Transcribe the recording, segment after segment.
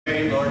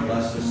Lord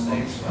bless us.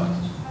 Thanks, God.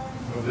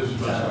 So this is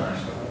the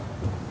side.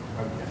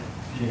 Okay.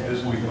 Yeah,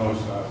 this week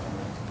also.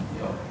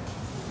 Yep.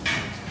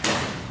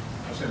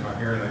 I said my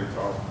hearing aid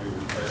off to be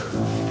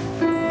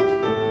repaired.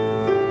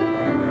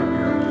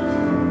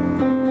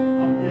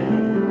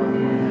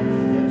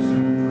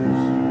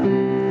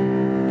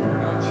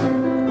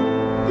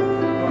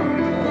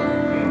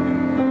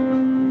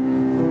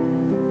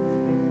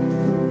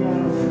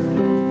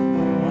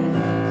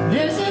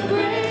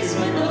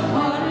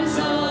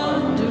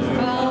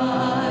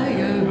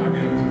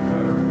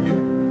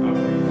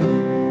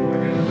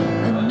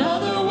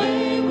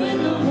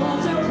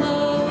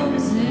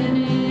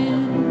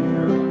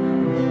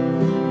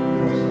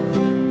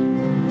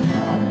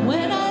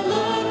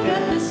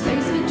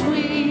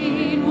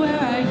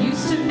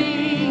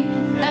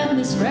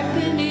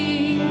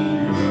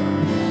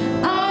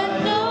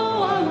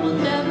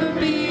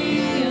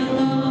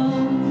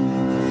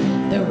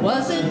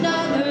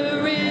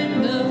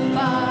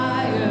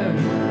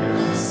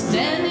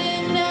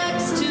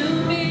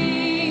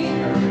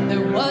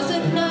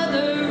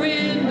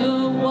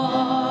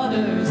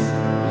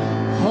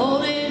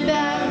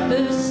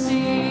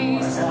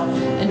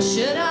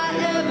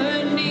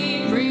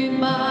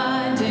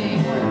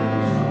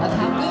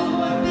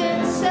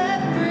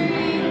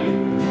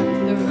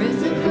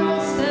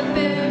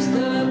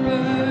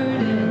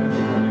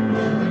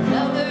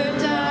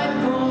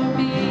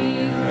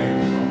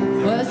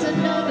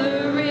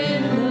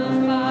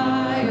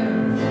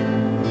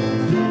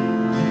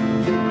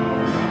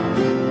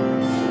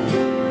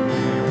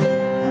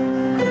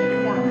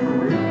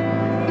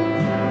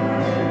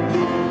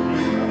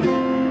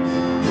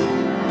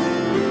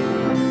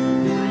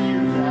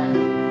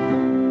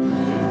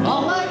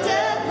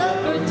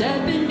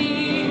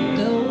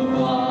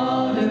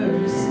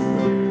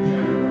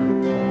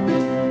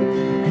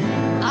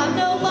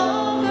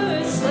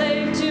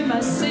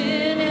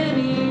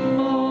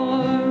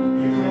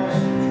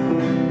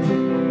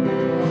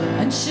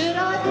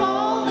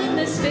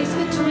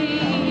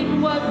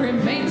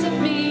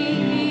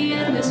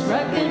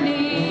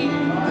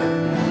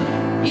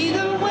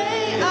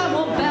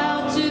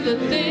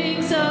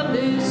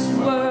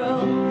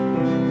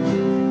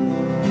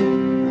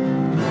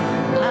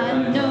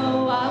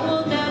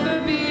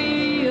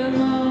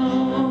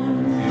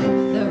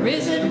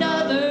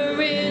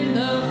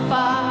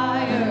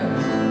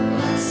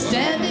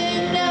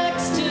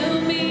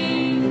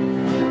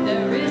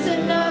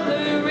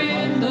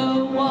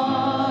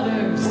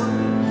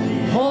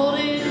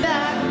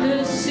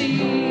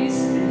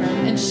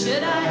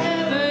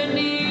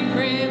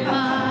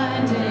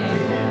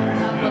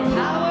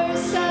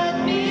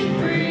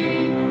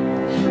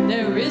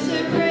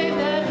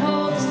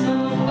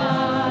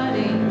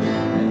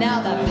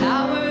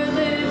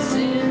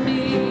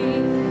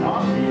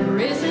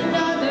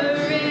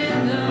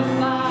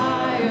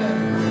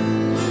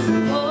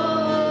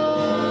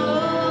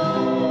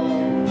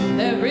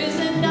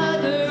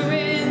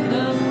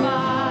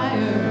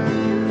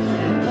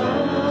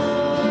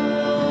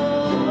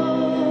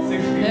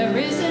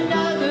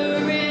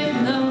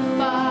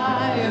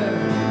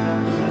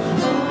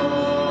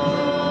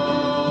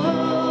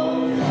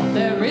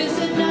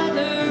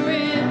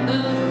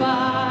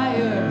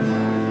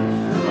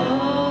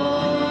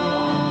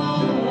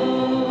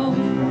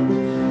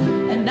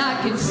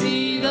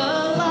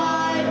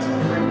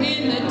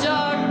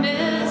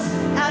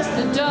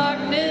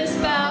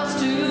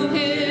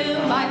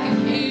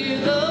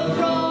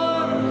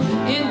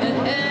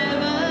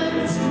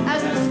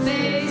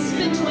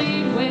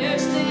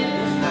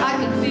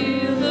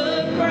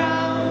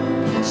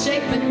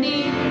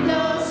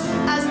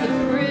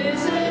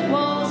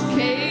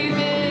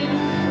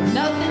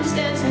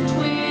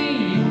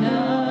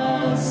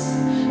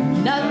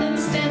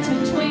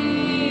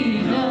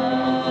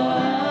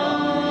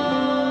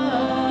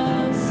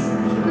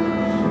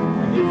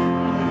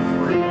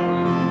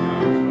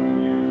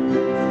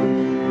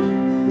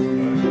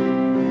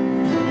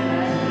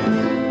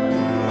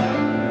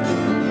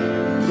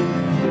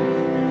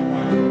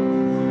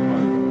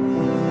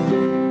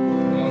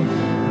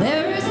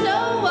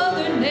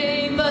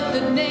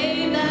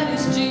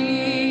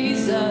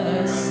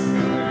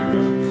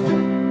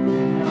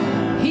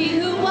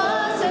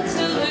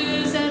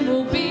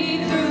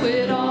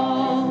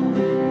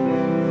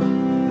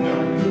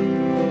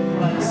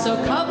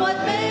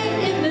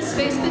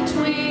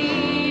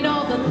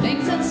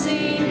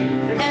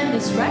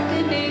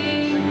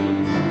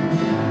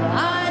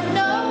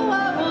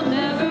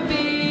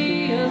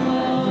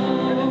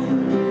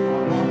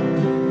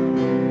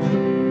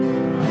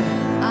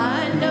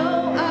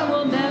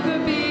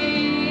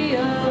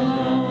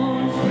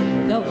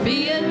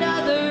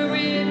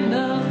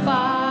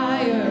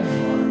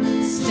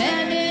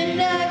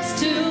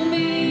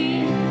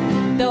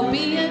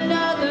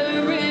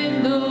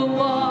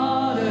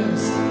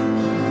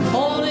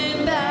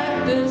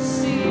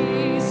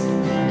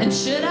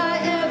 Should I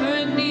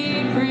ever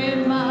need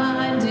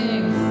reminding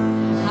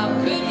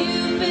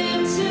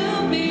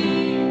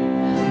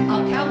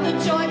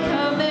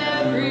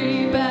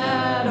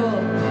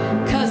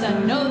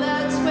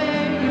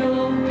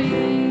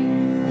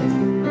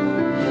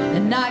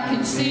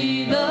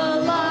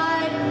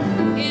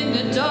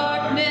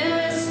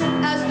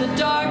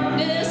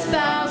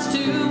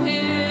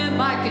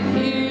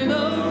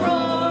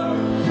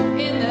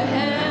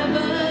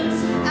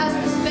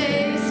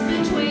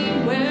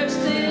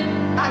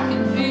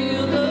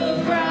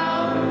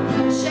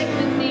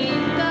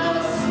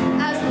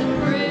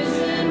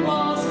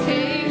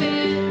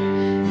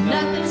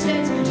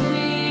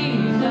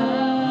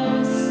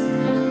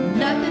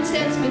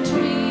stands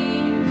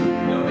between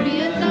me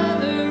and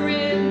another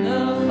in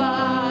the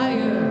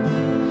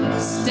fire.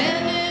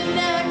 Standing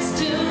next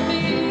to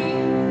me,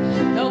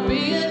 there'll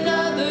be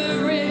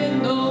another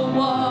in the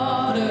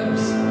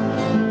waters,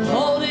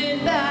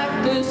 holding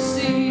back the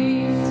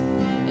seas.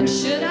 And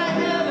should I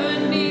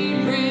ever need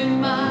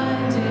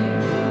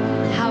reminding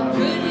how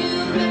good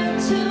you've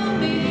been to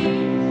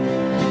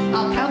me,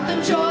 I'll count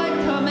the joy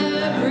come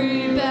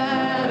every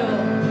battle,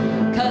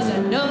 'cause I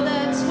know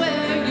that's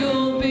where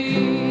you'll be.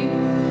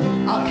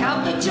 I'll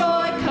count the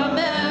joy come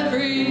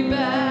every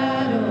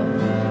battle,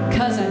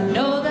 'cause I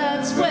know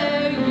that's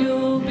where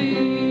you'll be.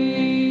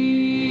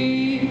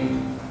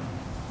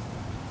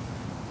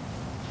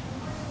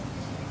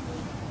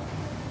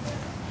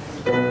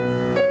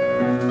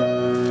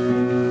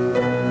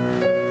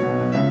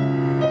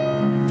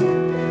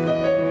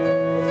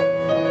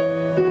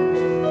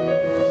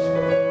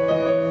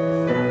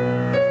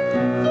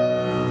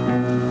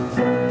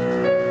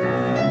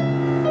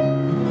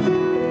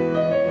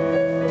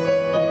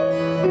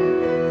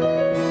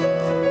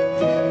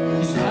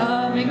 He's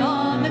coming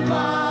on the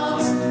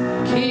clouds,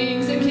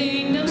 kings and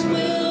kingdoms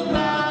will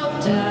bow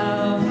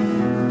down.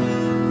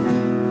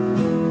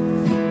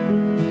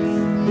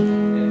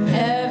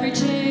 Every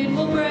chain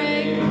will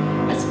break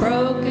as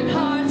broken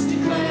hearts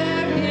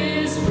declare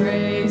his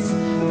praise.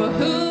 For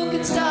who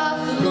can stop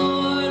the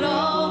Lord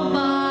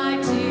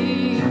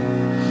Almighty?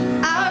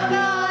 Our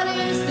God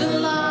is the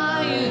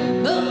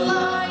Lion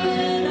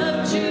of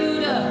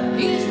Judah.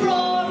 He's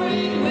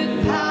roaring with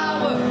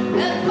power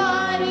and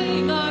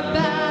fighting our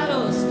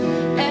battles.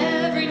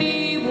 Every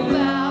knee will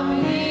bow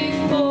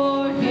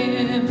before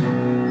him.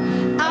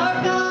 Our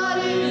God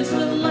is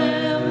the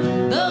Lamb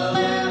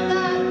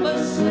that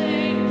was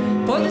slain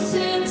for the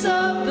sins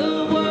of the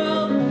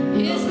world.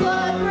 His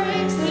blood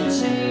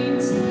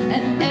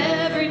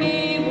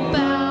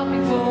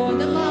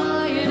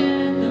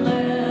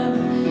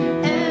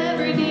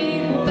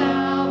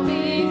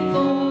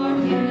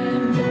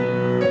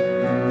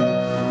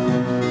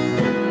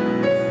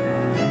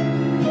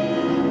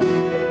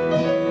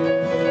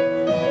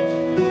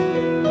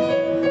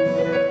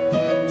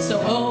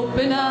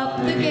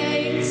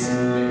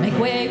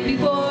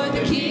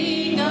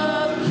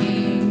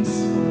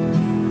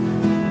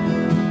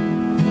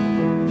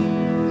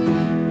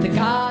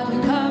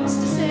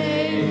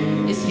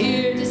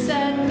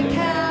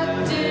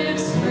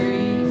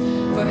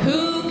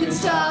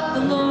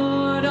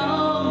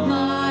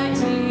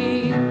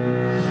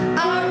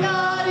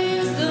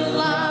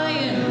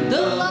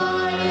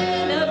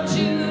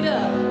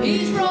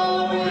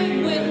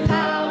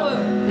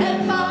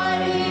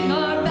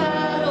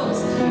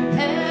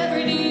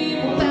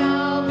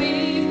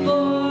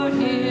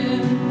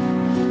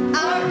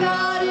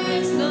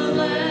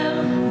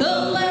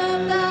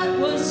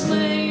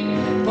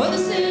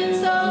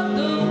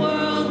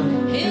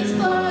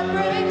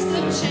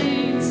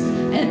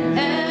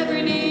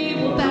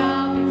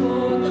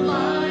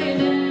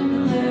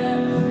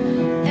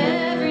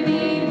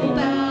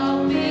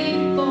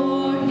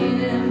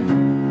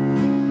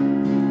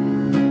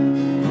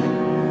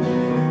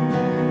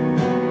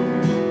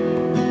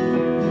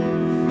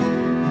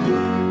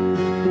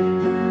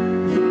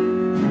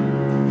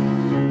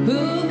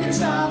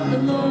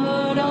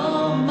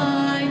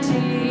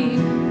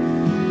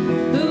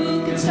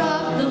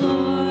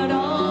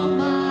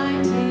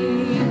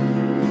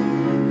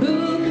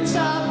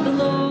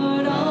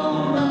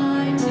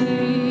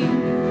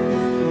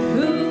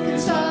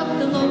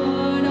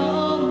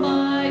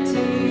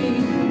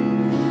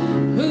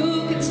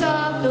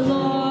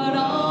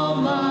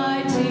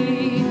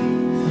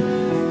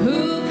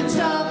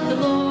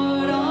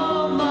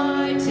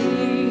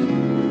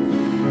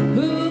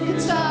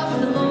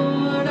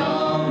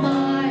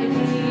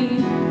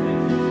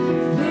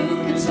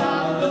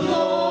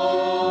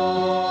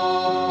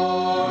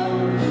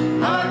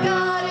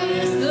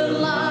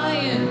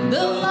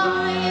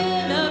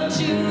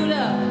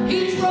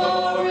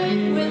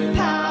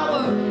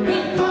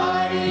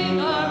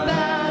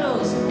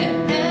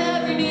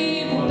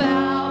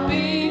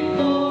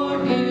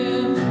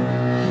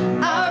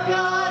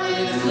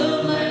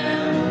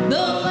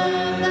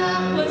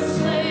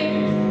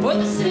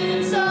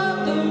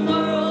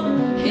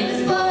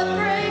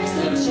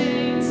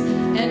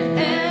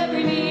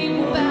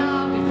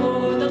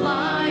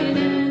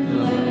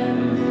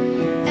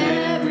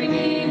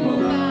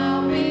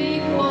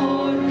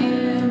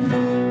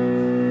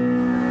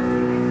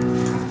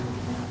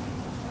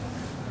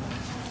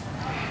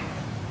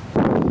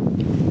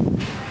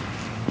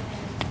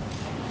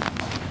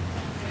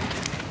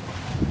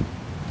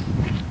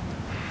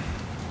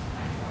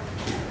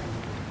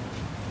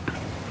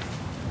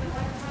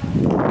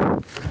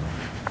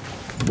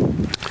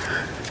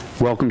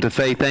Welcome to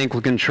Faith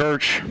Anglican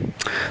Church.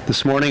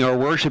 This morning our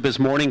worship is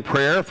morning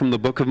prayer from the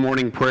Book of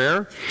Morning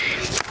Prayer,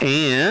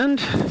 and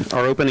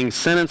our opening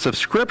sentence of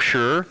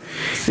Scripture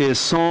is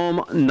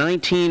Psalm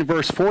 19,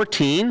 verse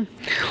 14.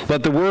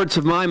 Let the words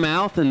of my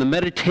mouth and the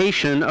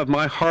meditation of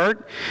my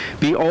heart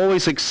be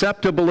always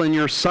acceptable in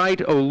your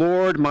sight, O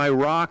Lord, my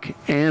rock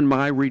and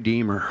my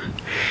redeemer.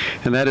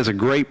 And that is a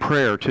great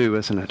prayer too,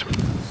 isn't it?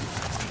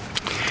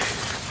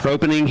 Our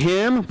opening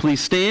hymn,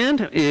 please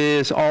stand,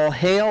 is All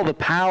Hail the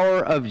Power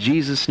of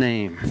Jesus'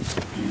 Name.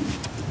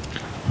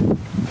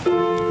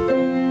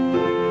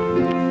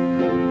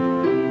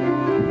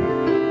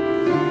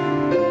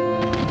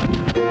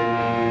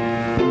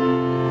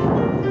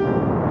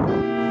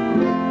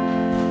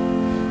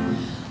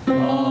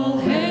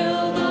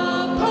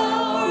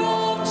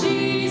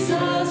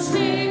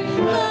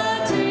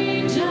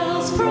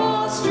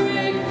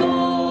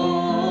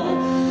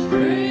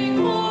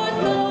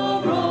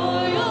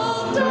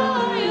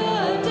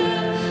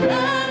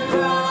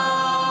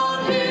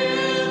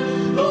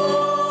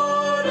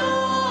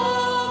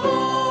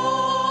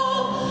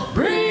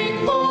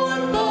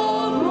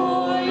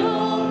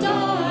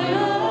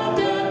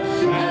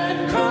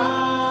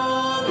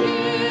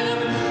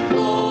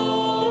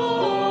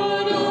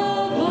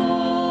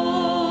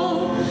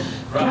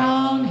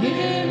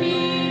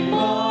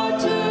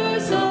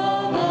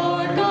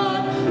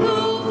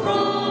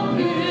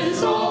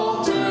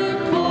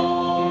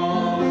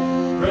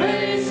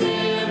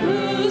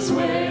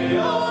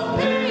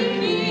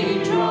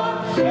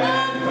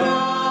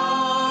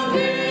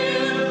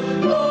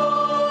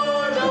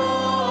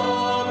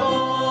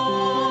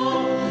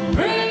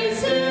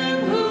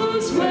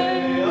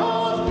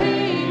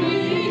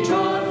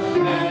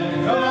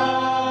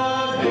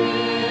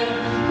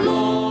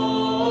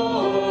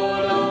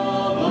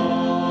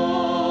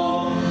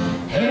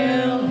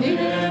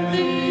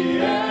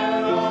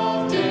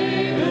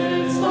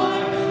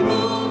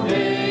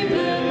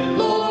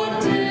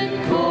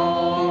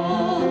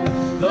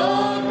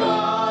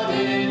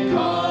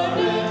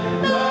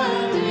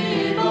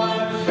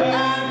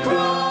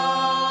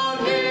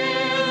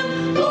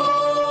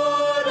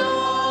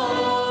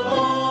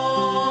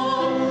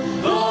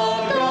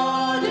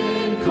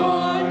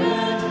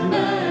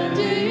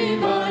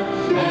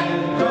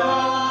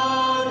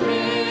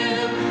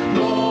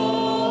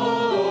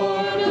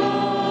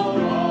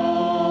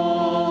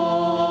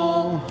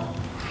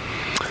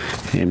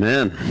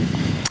 Amen.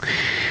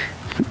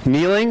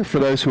 Kneeling for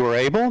those who are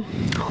able,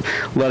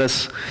 let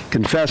us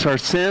confess our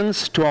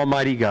sins to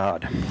Almighty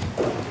God.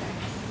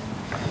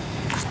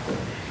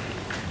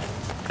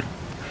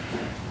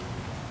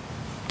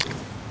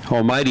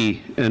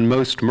 Almighty and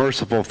most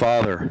merciful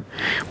Father,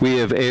 we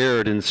have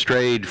erred and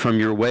strayed from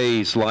your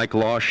ways like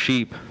lost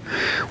sheep.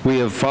 We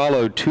have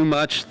followed too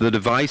much the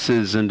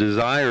devices and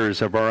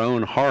desires of our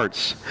own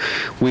hearts.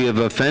 We have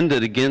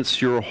offended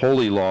against your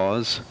holy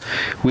laws.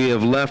 We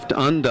have left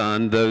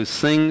undone those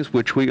things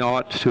which we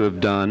ought to have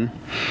done,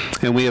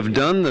 and we have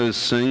done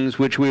those things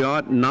which we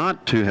ought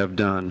not to have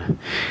done.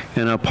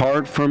 And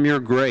apart from your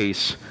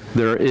grace,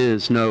 there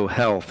is no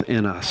health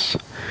in us.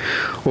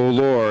 O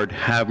Lord,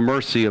 have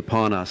mercy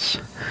upon us.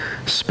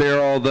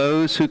 Spare all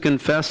those who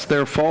confess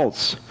their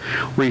faults.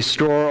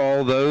 Restore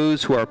all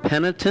those who are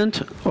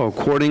penitent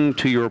according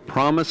to your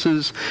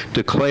promises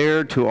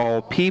declared to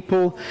all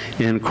people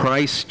in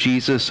Christ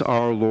Jesus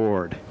our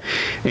Lord.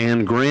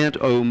 And grant,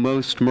 O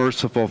most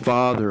merciful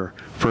Father,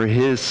 for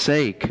his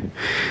sake,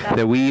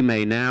 that we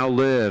may now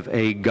live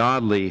a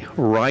godly,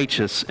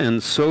 righteous,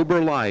 and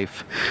sober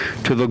life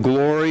to the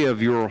glory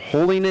of your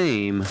holy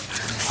name.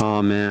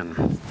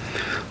 Amen.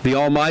 The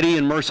Almighty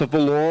and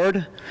merciful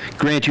Lord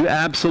grant you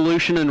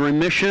absolution and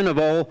remission of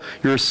all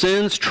your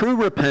sins, true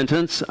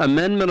repentance,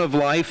 amendment of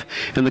life,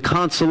 and the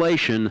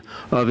consolation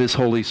of his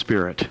Holy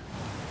Spirit.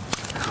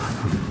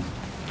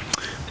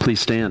 Please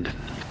stand.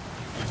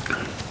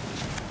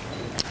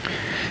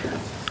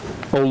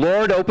 O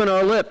Lord, open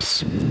our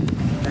lips.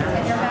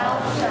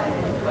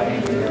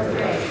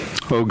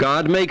 O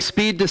God, make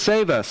speed to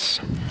save us.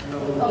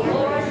 O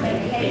Lord,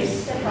 make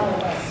haste to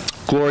help us.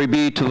 Glory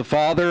be to the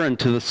Father, and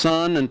to the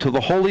Son, and to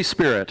the Holy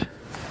Spirit.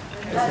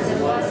 As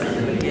it was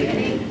in the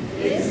beginning,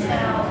 is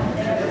now, and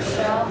ever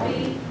shall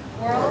be,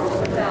 world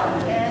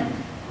without end.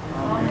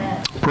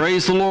 Amen.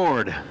 Praise the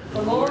Lord.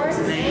 The Lord's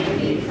name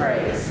be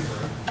praised.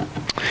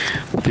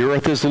 The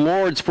earth is the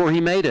Lord's, for he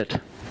made it.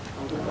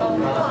 Oh,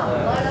 come,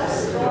 let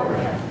us adore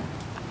him.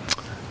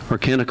 Our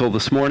canticle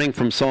this morning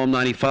from Psalm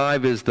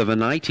 95 is the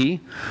Venite.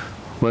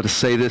 Let us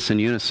say this in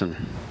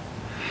unison.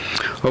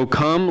 O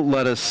come,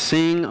 let us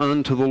sing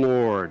unto the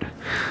Lord.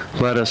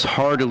 Let us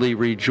heartily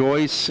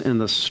rejoice in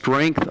the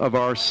strength of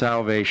our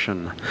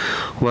salvation.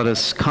 Let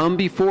us come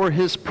before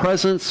his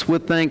presence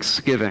with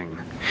thanksgiving,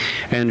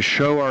 and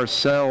show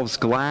ourselves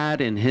glad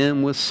in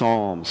him with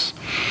psalms.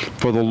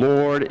 For the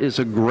Lord is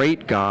a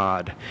great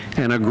God,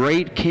 and a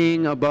great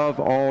King above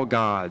all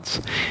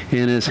gods.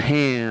 In his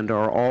hand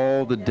are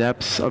all the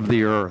depths of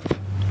the earth.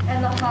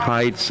 and the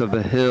heights of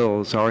the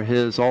hills are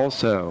his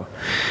also.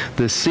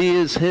 The sea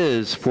is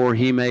his, for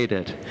he made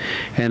it,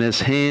 and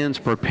his hands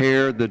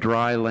prepared the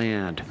dry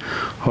land.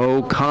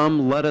 Oh,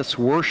 come, let us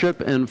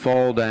worship and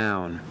fall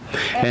down,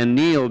 and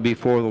kneel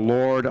before the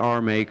Lord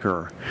our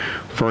Maker.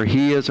 For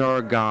he is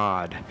our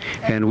God,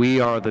 and we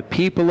are the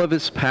people of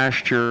his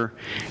pasture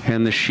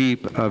and the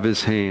sheep of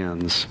his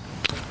hands.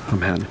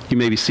 Amen. You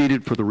may be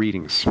seated for the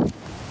readings.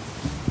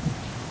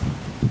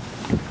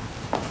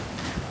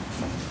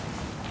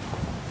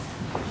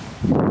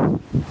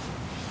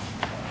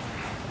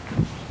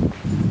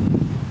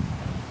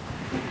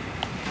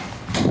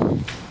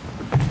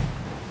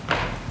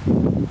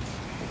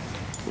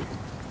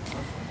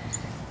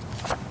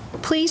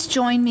 Please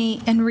join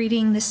me in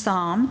reading the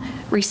psalm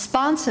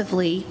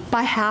responsively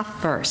by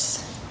half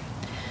verse.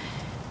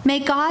 May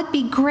God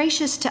be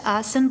gracious to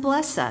us and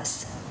bless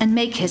us, and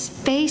make his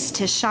face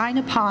to shine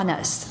upon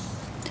us.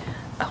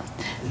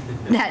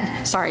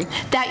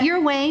 That your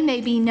way may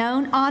be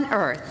known on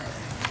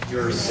earth.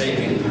 Your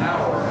saving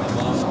power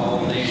among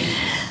all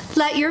nations.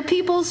 Let your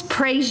peoples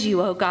praise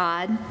you, O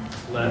God.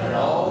 Let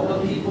all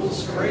the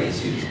peoples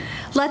praise you.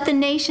 Let the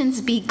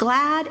nations be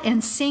glad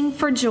and sing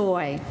for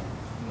joy.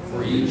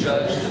 For you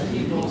judge the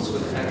peoples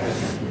with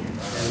equity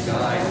and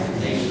guide the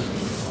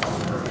nations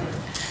on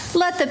earth.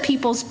 Let the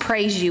peoples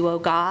praise you, O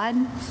God.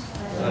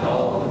 Let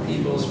all the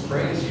peoples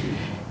praise you.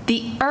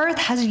 The earth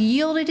has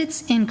yielded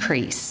its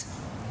increase.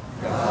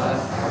 God,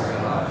 our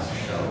God,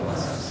 shall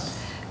bless us.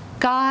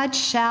 God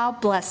shall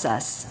bless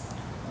us.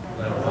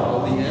 Let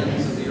all the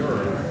ends of the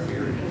earth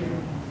fear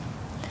you.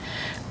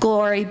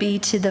 Glory be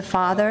to the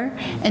Father,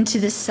 and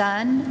to the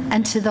Son,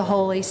 and to the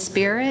Holy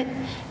Spirit,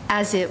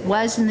 as it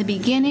was in the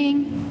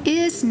beginning,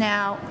 is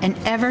now, and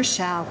ever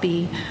shall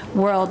be,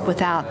 world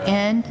without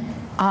end.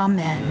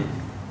 Amen.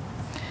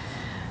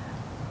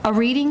 A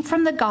reading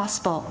from the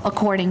Gospel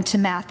according to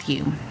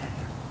Matthew.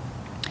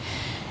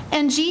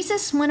 And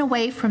Jesus went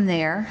away from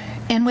there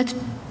and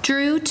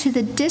withdrew to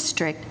the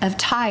district of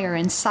Tyre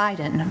and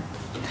Sidon.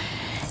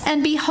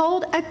 And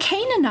behold, a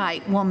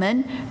Canaanite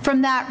woman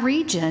from that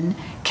region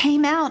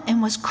came out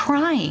and was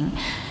crying,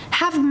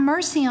 "Have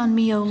mercy on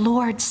me, O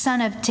Lord,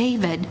 Son of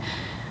David.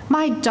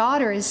 My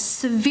daughter is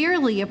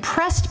severely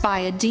oppressed by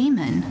a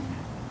demon."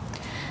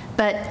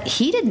 But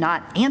he did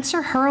not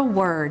answer her a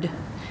word.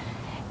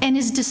 And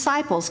his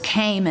disciples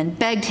came and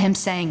begged him,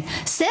 saying,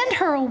 "Send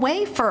her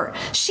away, for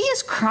she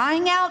is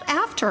crying out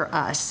after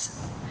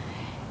us."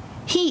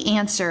 He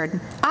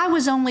answered, "I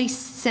was only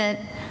sent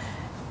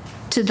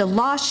to the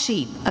lost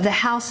sheep of the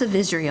house of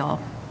Israel."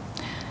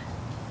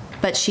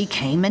 But she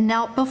came and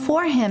knelt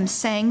before him,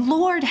 saying,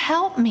 "Lord,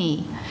 help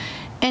me."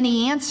 And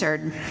he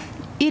answered,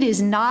 "It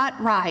is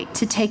not right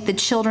to take the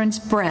children's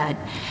bread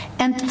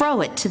and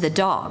throw it to the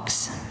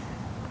dogs."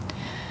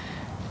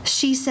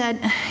 She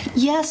said,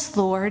 "Yes,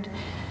 Lord,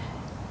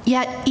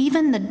 yet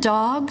even the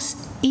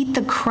dogs eat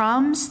the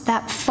crumbs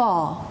that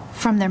fall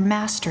from their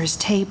master's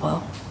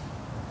table."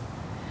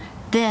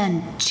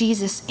 Then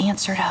Jesus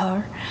answered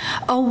her,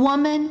 "O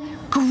woman,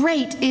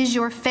 great is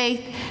your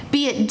faith.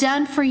 Be it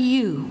done for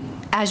you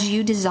as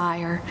you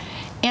desire."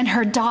 And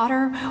her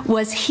daughter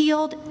was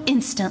healed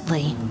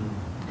instantly.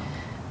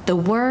 The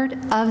word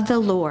of the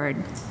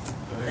Lord.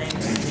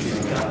 Thanks be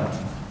to God.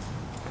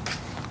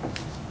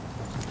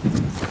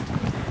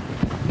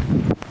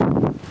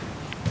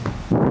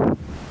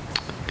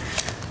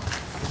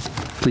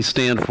 Please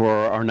stand for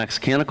our next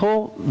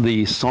canticle,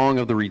 the Song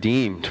of the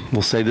Redeemed.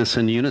 We'll say this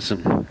in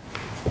unison.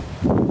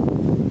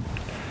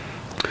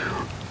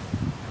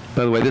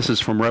 By the way, this is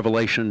from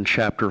Revelation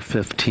chapter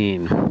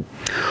 15.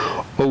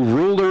 O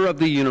ruler of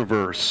the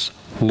universe,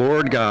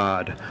 Lord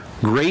God,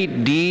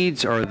 great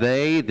deeds are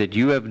they that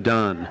you have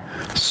done,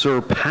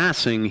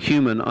 surpassing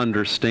human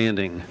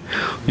understanding.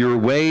 Your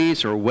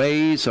ways are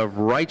ways of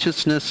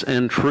righteousness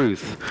and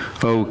truth,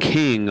 O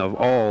King of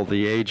all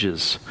the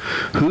ages.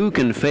 Who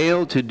can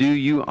fail to do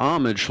you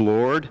homage,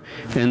 Lord,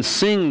 and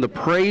sing the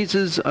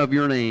praises of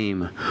your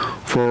name?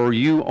 For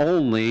you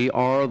only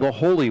are the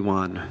Holy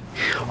One.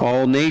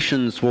 All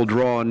nations will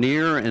draw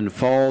near and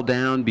fall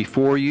down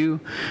before you,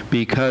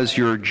 because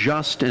your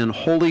just and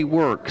holy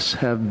works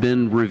have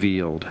been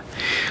revealed.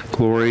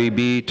 Glory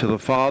be to the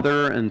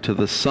Father, and to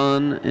the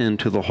Son, and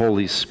to the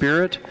Holy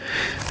Spirit,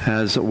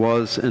 as it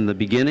was in the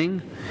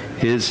beginning,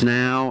 is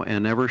now,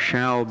 and ever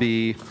shall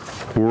be,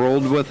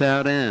 world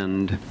without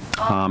end.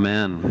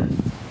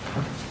 Amen.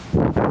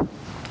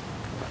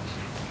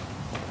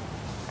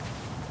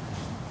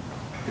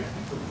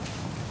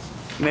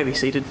 You may be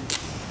seated.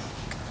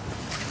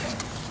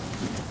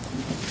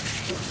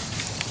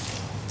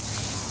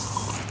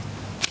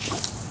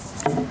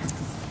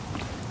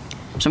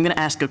 So I'm going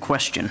to ask a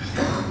question.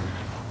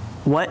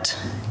 What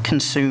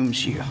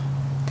consumes you?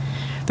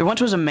 There once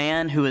was a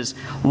man who was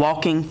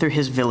walking through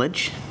his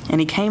village,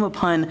 and he came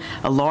upon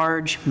a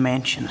large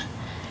mansion.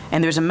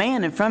 And there's a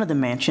man in front of the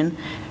mansion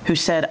who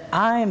said,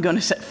 "I am going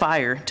to set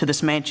fire to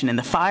this mansion, and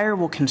the fire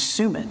will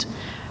consume it."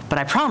 But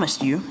I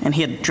promised you," and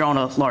he had drawn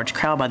a large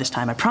crowd by this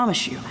time, "I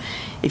promise you,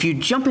 if you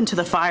jump into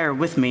the fire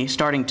with me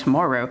starting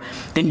tomorrow,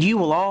 then you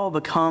will all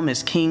become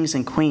as kings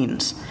and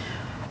queens."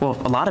 Well,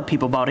 a lot of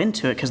people bought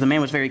into it because the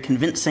man was very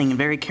convincing and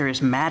very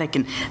charismatic,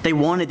 and they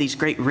wanted these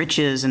great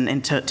riches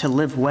and to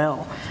live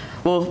well.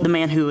 Well, the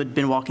man who had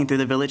been walking through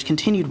the village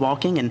continued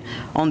walking, and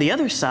on the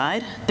other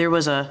side, there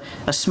was a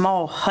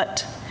small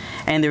hut,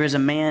 and there was a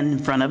man in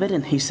front of it,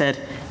 and he said,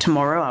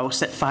 "Tomorrow I will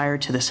set fire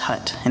to this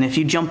hut, and if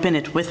you jump in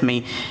it with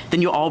me,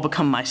 then you'll all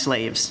become my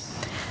slaves."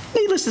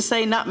 Needless to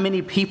say, not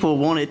many people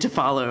wanted to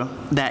follow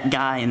that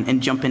guy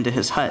and jump into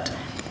his hut.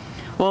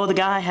 Well, the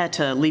guy had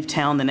to leave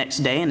town the next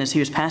day, and as he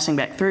was passing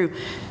back through,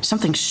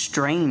 something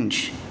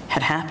strange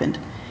had happened.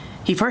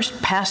 He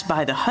first passed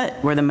by the hut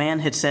where the man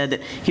had said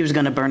that he was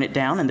going to burn it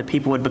down and the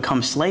people would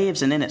become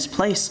slaves, and in its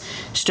place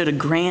stood a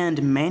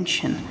grand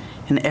mansion,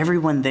 and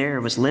everyone there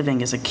was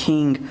living as a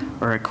king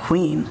or a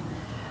queen.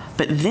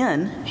 But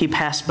then he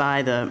passed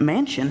by the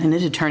mansion, and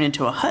it had turned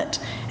into a hut,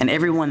 and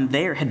everyone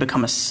there had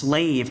become a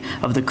slave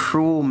of the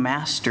cruel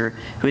master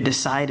who had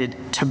decided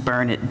to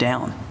burn it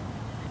down.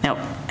 Now,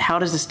 how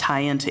does this tie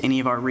into any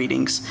of our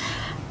readings?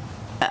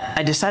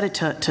 I decided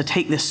to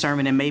take this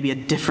sermon in maybe a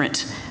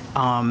different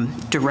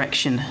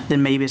direction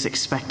than maybe is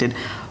expected.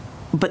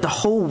 But the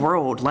whole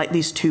world, like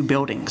these two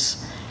buildings,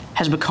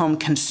 has become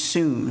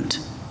consumed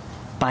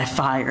by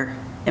fire.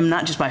 And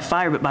not just by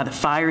fire, but by the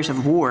fires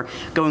of war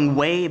going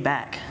way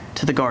back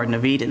to the Garden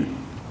of Eden.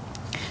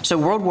 So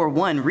World War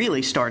I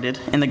really started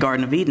in the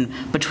Garden of Eden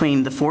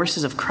between the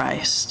forces of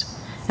Christ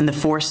and the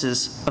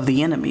forces of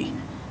the enemy.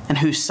 And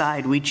whose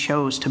side we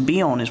chose to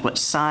be on is what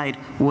side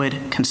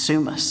would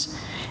consume us.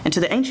 And to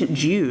the ancient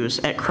Jews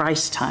at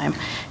Christ's time,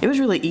 it was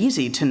really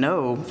easy to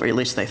know, or at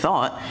least they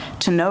thought,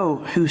 to know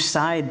whose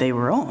side they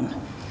were on.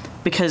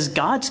 Because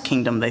God's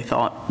kingdom, they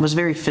thought, was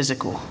very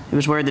physical. It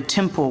was where the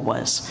temple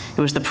was.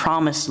 It was the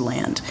promised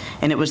land.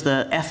 And it was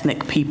the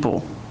ethnic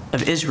people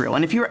of Israel.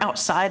 And if you were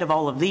outside of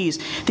all of these,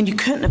 then you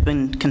couldn't have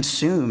been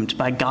consumed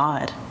by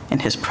God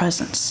and his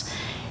presence.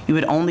 You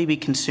would only be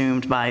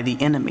consumed by the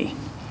enemy.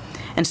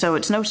 And so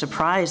it's no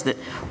surprise that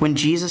when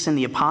Jesus and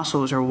the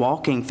apostles are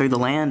walking through the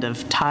land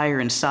of Tyre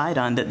and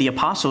Sidon, that the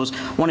apostles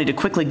wanted to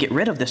quickly get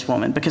rid of this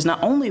woman, because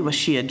not only was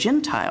she a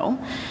Gentile,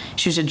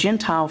 she was a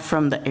Gentile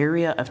from the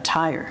area of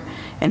Tyre.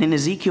 And in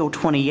Ezekiel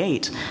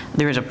 28,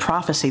 there is a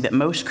prophecy that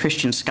most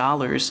Christian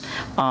scholars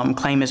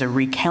claim is a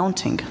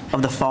recounting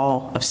of the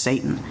fall of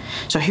Satan.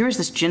 So here is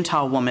this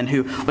Gentile woman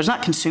who was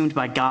not consumed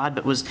by God,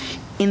 but was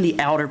in the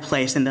outer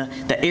place, in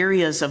the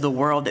areas of the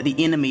world that the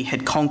enemy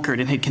had conquered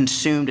and had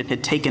consumed and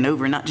had taken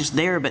over. Not just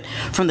there, but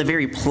from the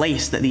very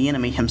place that the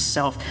enemy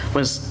himself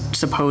was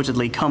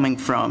supposedly coming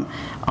from,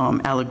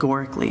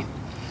 allegorically.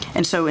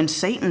 And so in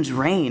Satan's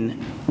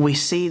reign, we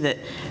see that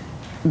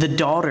the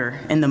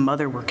daughter and the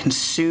mother were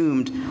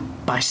consumed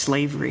by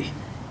slavery.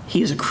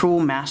 He is a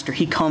cruel master.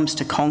 He comes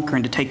to conquer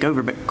and to take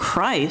over. But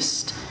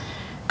Christ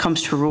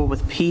comes to rule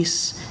with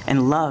peace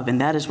and love,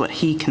 and that is what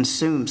he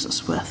consumes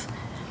us with.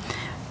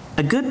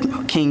 A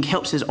good king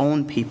helps his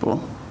own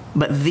people,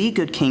 but the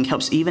good king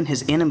helps even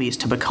his enemies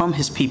to become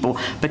his people,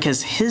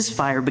 because his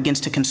fire begins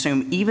to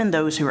consume even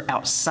those who are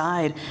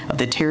outside of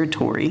the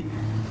territory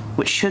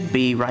which should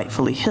be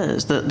rightfully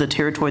his. The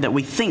territory that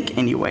we think,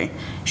 anyway,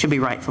 should be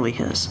rightfully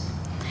his.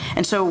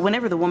 And so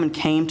whenever the woman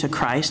came to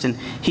Christ and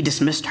he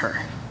dismissed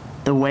her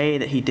the way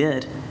that he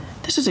did,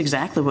 this is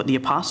exactly what the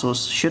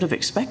apostles should have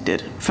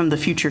expected from the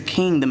future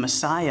king, the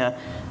Messiah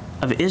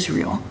of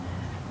Israel,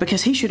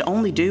 because he should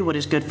only do what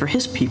is good for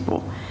his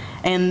people.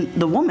 And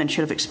the woman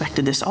should have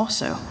expected this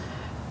also.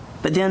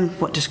 But then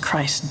what does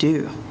Christ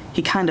do?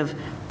 He kind of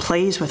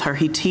plays with her.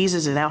 He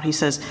teases it out. He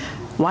says,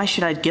 "Why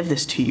should I give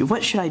this to you?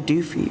 What should I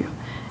do for you?"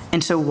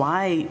 And so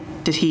why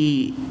did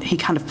he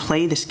kind of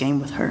play this game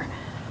with her?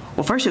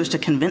 Well, first it was to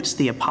convince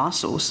the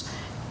apostles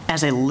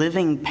as a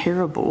living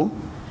parable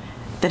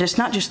that it's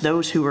not just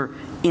those who are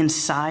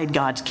inside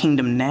God's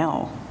kingdom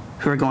now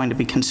who are going to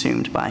be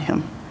consumed by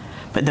him,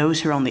 but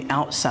those who are on the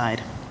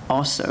outside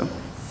also.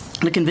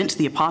 To convince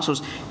the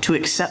apostles to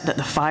accept that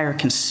the fire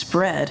can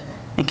spread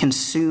and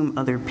consume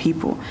other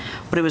people.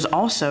 But it was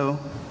also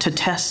to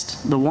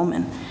test the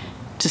woman,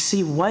 to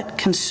see what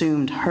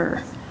consumed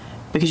her.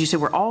 Because you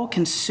said we're all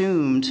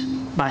consumed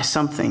by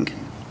something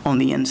on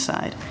the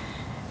inside.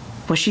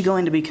 Was she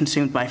going to be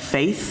consumed by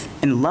faith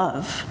and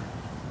love?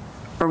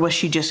 Or was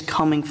she just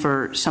coming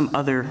for some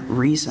other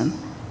reason?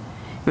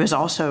 It was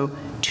also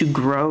to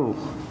grow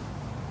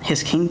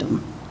his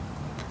kingdom.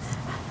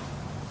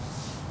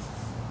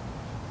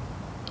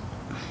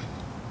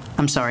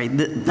 I'm sorry,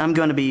 I'm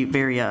going to be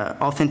very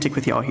authentic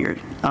with y'all here.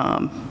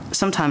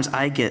 Sometimes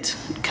I get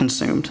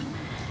consumed.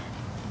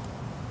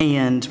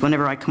 And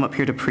whenever I come up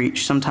here to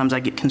preach, sometimes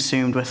I get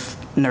consumed with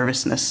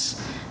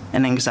nervousness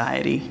and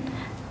anxiety.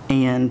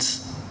 And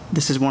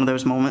this is one of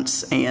those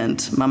moments,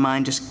 and my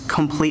mind just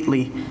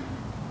completely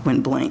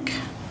went blank.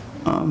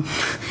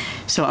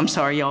 So I'm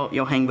sorry,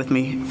 y'all hang with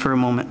me for a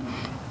moment.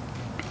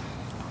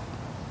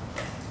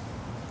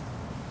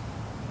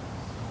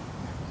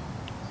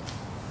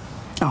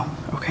 Oh,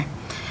 okay.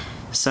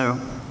 So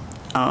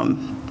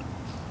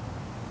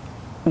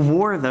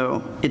War,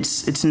 though,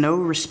 it's no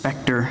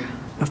respecter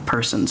of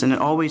persons, and it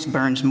always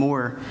burns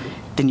more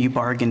than you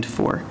bargained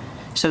for.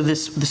 So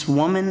this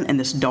woman and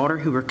this daughter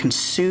who were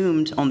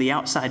consumed on the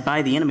outside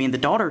by the enemy, and the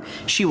daughter,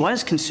 she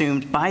was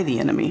consumed by the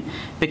enemy,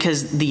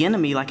 because the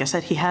enemy, like I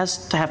said, he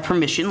has to have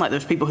permission, like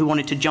those people who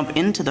wanted to jump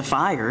into the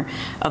fire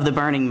of the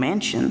burning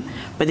mansion,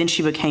 but then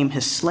she became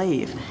his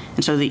slave.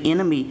 And so the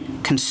enemy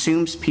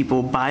consumes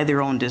people by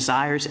their own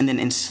desires and then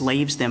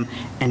enslaves them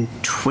and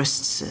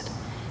twists it.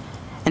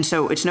 And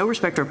so it's no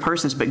respecter of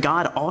persons, but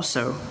God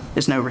also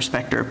is no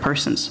respecter of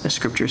persons, as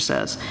Scripture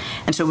says.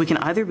 And so we can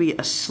either be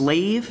a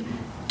slave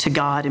to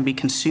God and be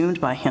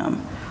consumed by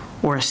him,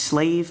 or a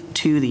slave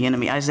to the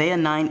enemy. Isaiah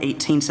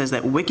 9:18 says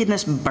that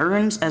wickedness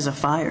burns as a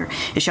fire.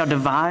 It shall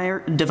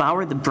devour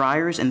the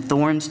briars and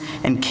thorns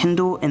and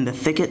kindle in the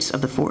thickets of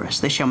the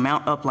forest. They shall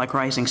mount up like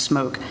rising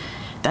smoke.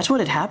 That's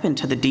what had happened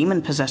to the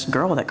demon-possessed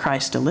girl that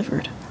Christ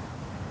delivered,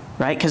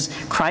 right? Because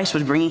Christ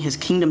was bringing his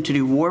kingdom to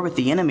do war with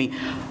the enemy,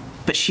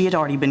 but she had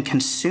already been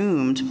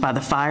consumed by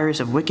the fires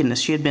of wickedness.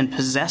 She had been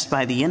possessed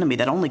by the enemy.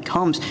 That only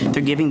comes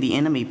through giving the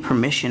enemy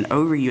permission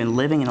over you and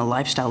living in a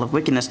lifestyle of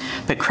wickedness.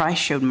 But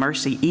Christ showed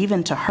mercy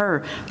even to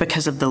her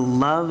because of the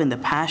love and the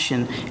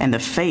passion and the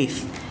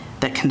faith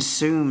that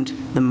consumed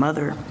the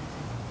mother.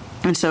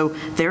 And so,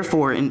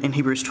 therefore, in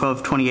Hebrews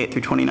 12:28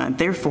 through 29,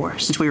 therefore,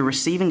 since we are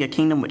receiving a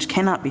kingdom which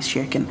cannot be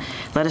shaken,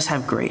 let us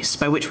have grace,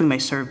 by which we may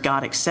serve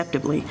God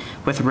acceptably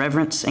with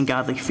reverence and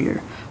godly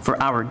fear. For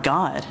our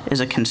God is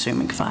a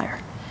consuming fire.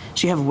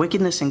 So you have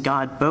wickedness and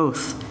God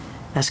both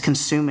as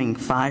consuming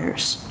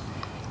fires.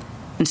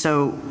 And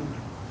so,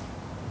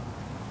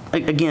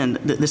 again,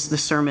 this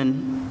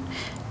sermon,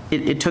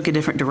 it took a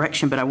different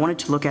direction, but I wanted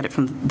to look at it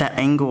from that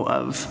angle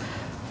of,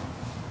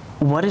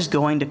 what is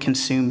going to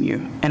consume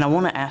you? And I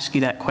want to ask you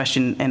that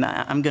question, and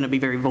I'm going to be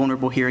very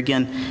vulnerable here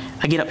again.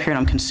 I get up here and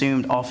I'm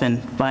consumed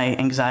often by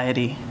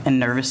anxiety and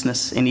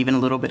nervousness and even a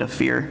little bit of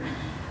fear.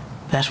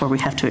 That's where we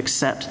have to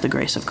accept the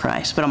grace of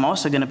Christ. But I'm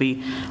also going to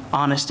be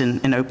honest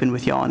and open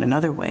with y'all in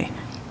another way.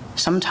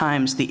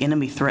 Sometimes the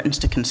enemy threatens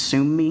to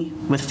consume me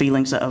with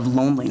feelings of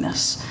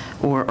loneliness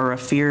or a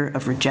fear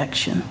of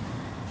rejection.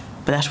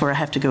 But that's where I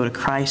have to go to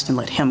Christ and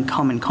let him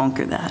come and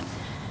conquer that.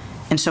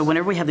 And so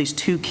whenever we have these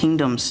two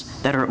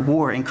kingdoms that are at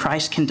war, and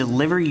Christ can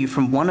deliver you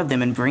from one of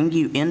them and bring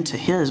you into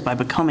his by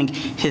becoming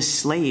his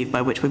slave,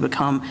 by which we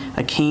become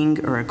a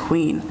king or a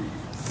queen,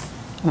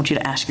 I want you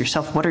to ask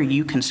yourself, what are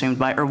you consumed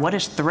by? Or what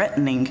is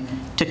threatening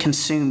to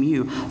consume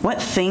you? What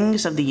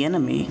things of the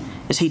enemy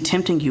is he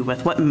tempting you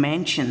with? What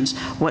mansions,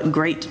 what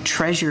great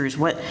treasures,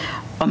 what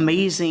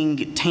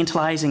amazing,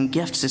 tantalizing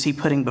gifts is he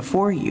putting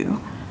before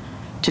you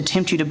to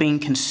tempt you to being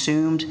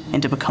consumed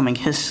into becoming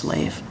his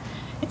slave?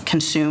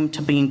 Consumed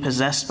to being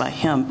possessed by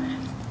him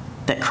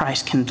that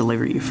Christ can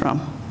deliver you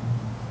from.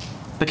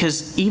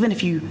 Because even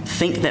if you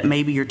think that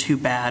maybe you're too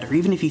bad, or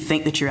even if you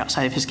think that you're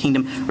outside of his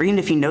kingdom, or even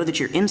if you know that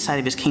you're inside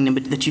of his kingdom,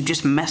 but that you've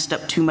just messed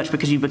up too much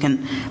because you've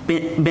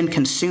been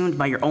consumed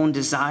by your own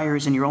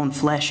desires and your own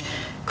flesh,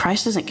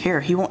 Christ doesn't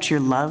care. He wants your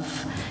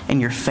love and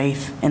your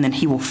faith, and then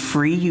he will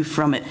free you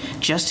from it,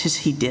 just as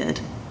he did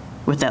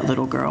with that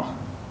little girl.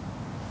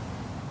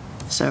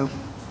 So,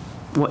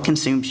 what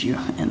consumes you?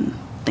 And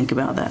think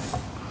about that.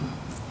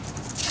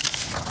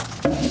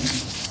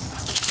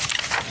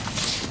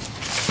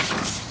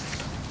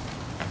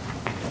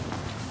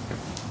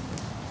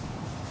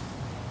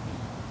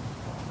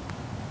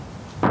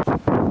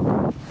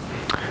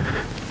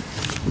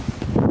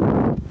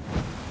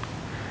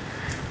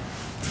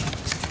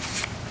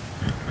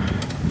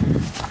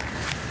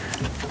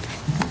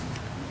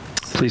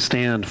 Please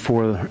stand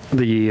for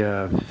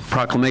the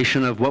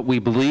proclamation of what we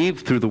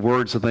believe through the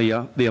words of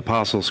the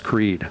Apostles'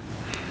 Creed.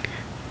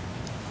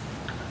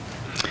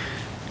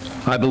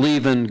 I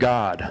believe in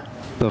God,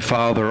 the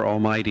Father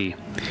Almighty,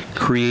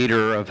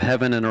 creator of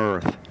heaven and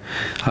earth.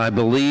 I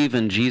believe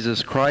in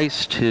Jesus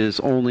Christ, his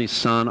only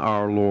Son,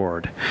 our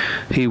Lord.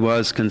 He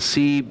was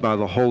conceived by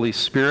the Holy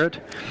Spirit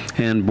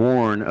and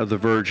born of the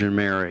Virgin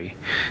Mary.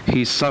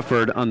 He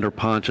suffered under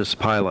Pontius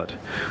Pilate,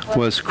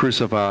 was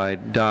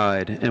crucified,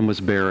 died, and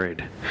was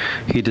buried.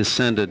 He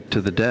descended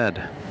to the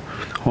dead.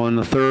 On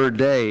the third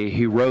day,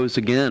 he rose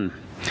again.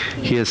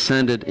 He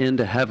ascended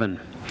into heaven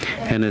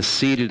and is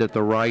seated at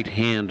the right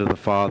hand of the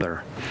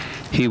Father.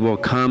 He will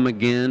come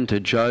again to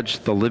judge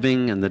the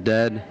living and the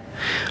dead.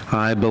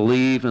 I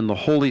believe in the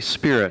Holy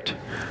Spirit,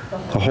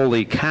 the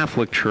Holy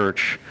Catholic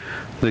Church,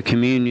 the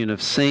communion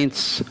of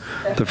saints,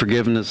 the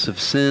forgiveness of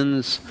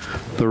sins,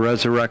 the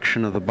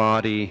resurrection of the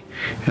body,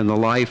 and the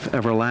life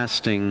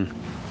everlasting.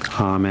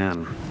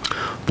 Amen.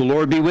 The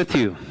Lord be with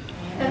you.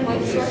 And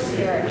with your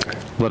spirit.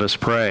 Let us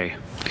pray.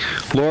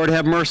 Lord,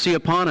 have mercy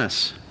upon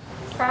us.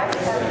 Christ,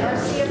 have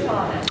mercy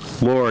upon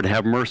us. Lord,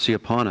 have mercy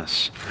upon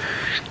us.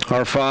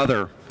 Our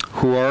Father,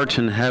 who art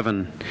in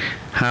heaven,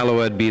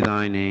 hallowed be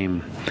thy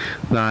name.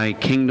 Thy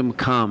kingdom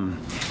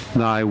come,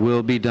 thy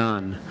will be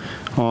done,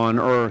 on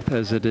earth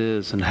as it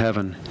is in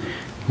heaven.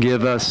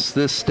 Give us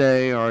this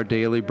day our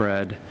daily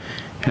bread,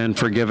 and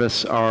forgive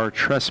us our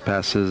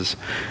trespasses,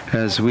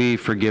 as we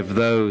forgive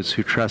those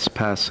who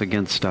trespass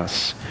against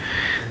us.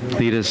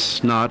 Lead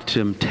us not to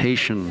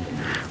temptation,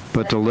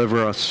 but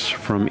deliver us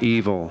from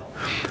evil.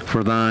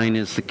 For thine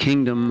is the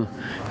kingdom,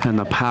 and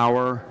the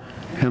power,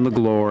 and the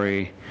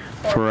glory,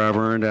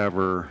 forever and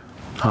ever.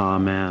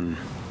 Amen.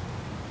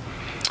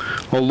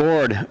 O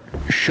Lord,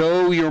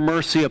 show your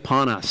mercy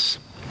upon us.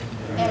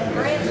 And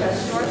grant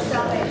us your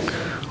salvation.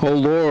 O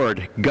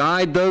Lord,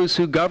 guide those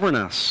who govern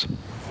us.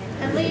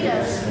 And lead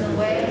us in the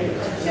way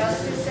of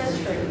justice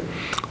and truth.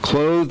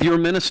 Clothe your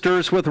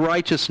ministers with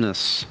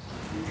righteousness.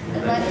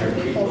 And let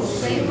your people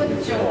sing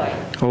with joy.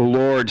 O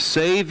Lord,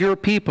 save your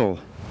people.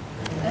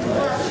 And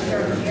bless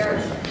your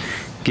inheritance.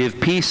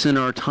 Give peace in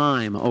our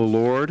time, O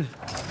Lord.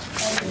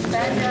 And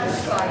defend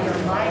us by your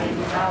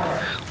mighty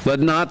power. Let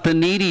not the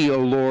needy, O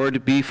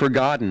Lord, be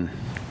forgotten.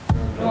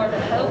 Nor the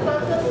hope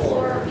of the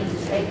poor be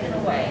taken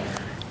away.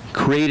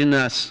 Create in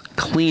us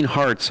clean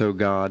hearts, O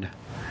God.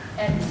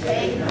 And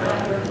take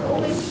not your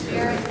Holy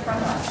Spirit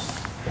from us.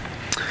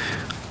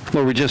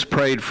 Lord, we just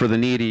prayed for the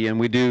needy, and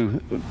we do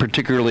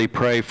particularly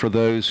pray for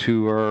those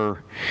who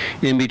are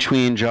in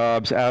between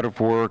jobs, out of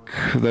work,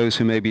 those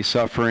who may be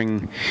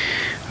suffering,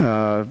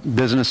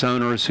 business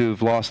owners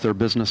who've lost their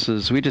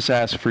businesses. We just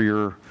ask for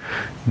your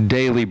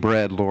daily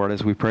bread, Lord,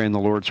 as we pray in the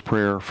Lord's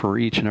Prayer for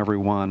each and every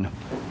one.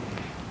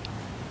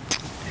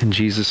 In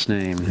Jesus'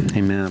 name,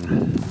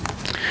 amen.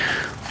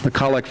 The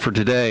collect for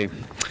today.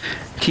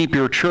 Keep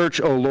your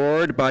church, O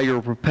Lord, by your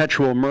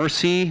perpetual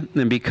mercy,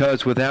 and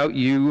because without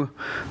you,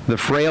 the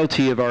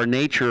frailty of our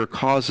nature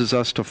causes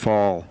us to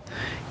fall.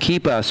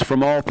 Keep us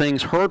from all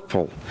things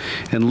hurtful,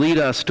 and lead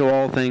us to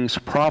all things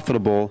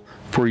profitable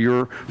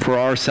for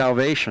our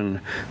salvation,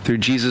 through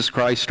Jesus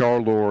Christ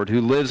our Lord, who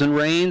lives and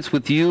reigns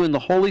with you in the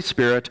Holy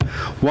Spirit,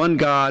 one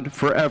God,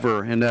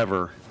 forever and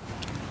ever.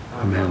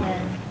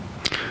 Amen.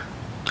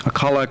 A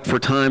collect for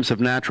times of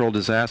natural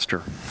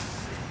disaster.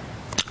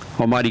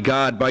 Almighty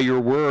God, by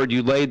your word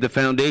you laid the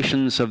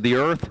foundations of the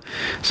earth,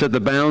 set the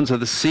bounds of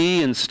the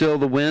sea, and still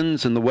the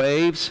winds and the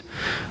waves.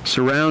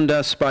 Surround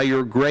us by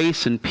your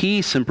grace and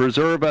peace, and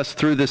preserve us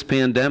through this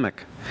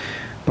pandemic.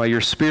 By your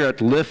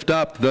Spirit, lift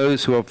up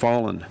those who have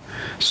fallen.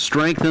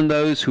 Strengthen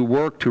those who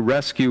work to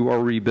rescue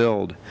or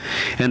rebuild.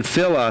 And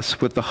fill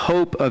us with the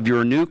hope of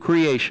your new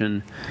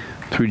creation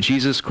through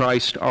Jesus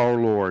Christ our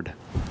Lord.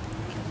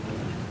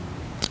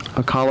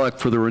 A collect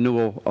for the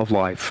renewal of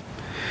life.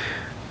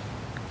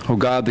 O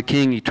God, the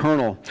King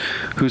eternal,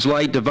 whose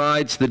light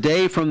divides the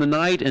day from the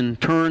night and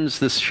turns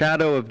the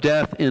shadow of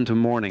death into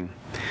morning,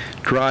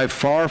 drive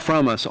far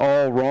from us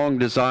all wrong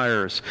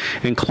desires,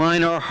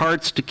 incline our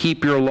hearts to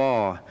keep your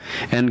law,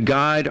 and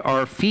guide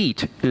our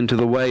feet into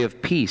the way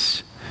of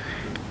peace,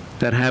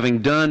 that having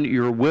done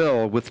your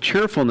will with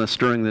cheerfulness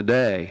during the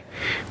day,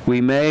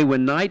 we may,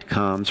 when night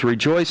comes,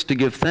 rejoice to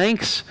give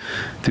thanks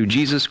through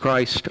Jesus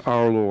Christ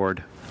our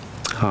Lord.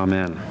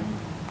 Amen.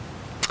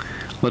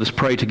 Let us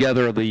pray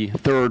together the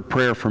third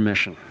prayer for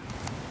mission.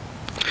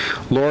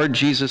 Lord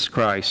Jesus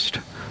Christ,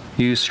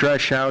 you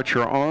stretch out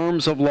your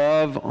arms of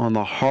love on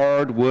the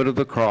hard wood of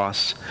the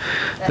cross,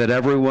 that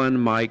everyone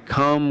might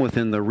come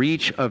within the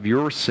reach of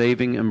your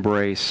saving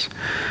embrace.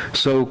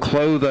 So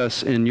clothe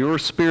us in your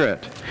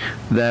Spirit,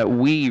 that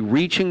we,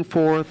 reaching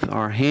forth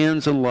our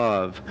hands in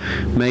love,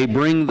 may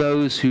bring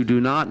those who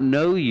do not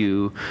know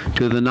you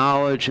to the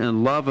knowledge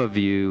and love of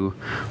you,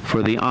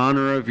 for the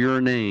honor of your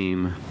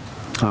name.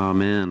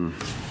 Amen.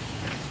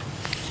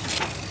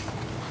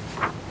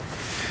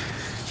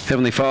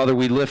 Heavenly Father,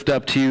 we lift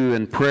up to you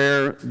in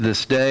prayer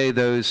this day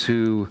those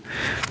who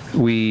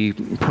we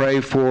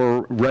pray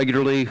for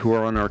regularly, who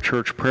are on our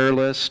church prayer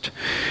list.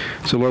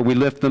 So, Lord, we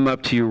lift them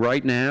up to you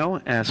right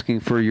now,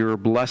 asking for your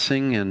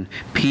blessing and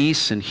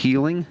peace and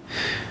healing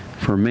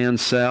for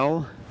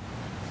Mansell,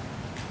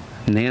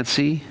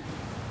 Nancy,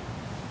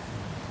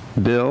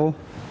 Bill,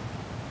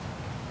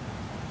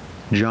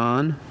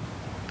 John,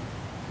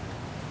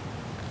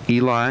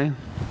 Eli,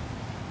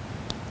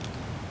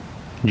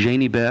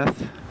 Janie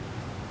Beth,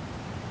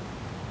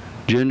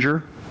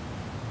 Ginger,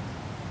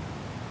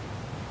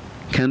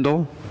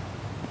 Kendall,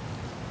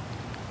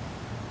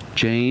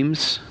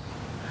 James,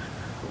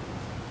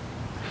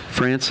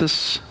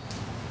 Francis,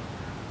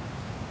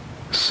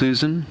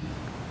 Susan,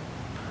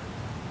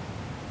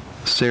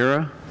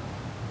 Sarah,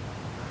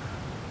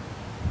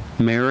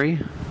 Mary,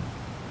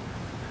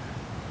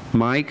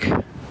 Mike,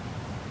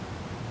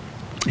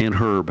 and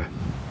Herb.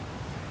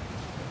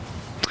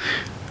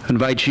 I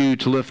invite you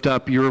to lift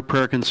up your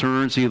prayer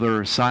concerns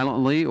either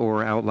silently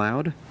or out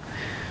loud.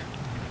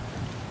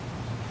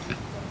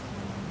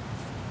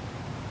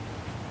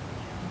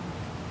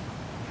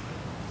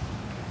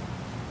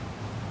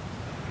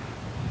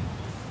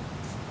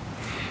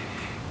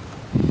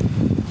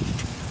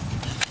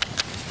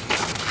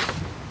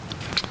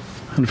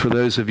 And for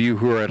those of you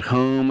who are at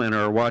home and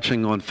are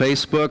watching on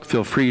Facebook,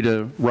 feel free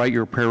to write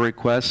your prayer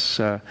requests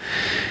that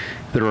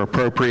are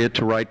appropriate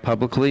to write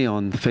publicly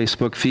on the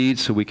Facebook feed,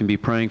 so we can be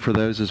praying for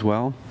those as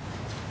well.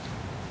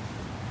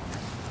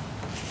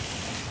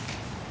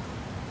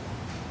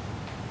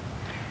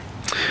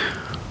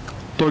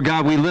 Lord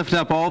God, we lift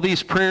up all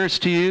these prayers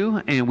to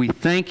you, and we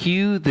thank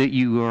you that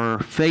you are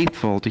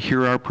faithful to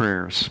hear our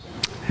prayers.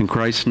 In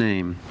Christ's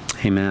name,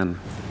 amen.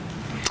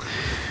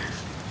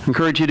 I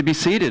encourage you to be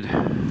seated.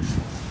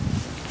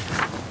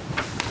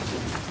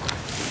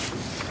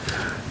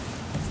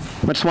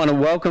 I just want to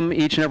welcome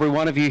each and every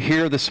one of you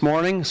here this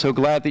morning. So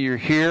glad that you're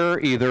here,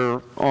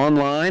 either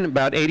online.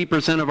 About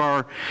 80% of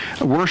our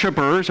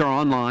worshipers are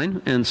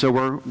online, and so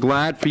we're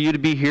glad for you to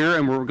be here,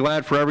 and we're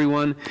glad for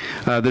everyone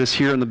that is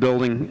here in the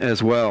building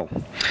as well.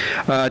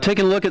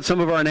 Taking a look at some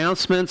of our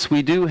announcements,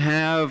 we do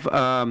have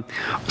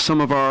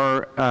some of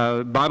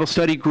our Bible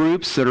study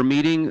groups that are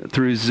meeting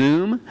through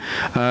Zoom,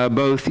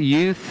 both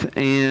youth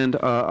and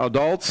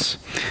adults,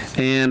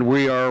 and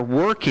we are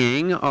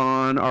working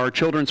on our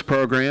children's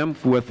program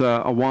with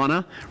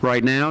Awana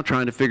right now,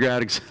 trying to figure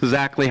out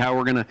exactly how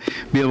we're going to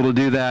be able to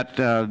do that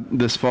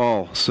this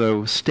fall.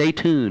 So stay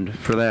tuned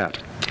for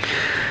that.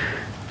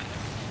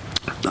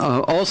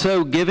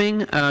 Also,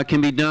 giving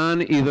can be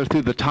done either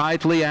through the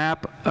Tithely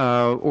app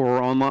or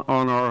on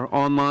our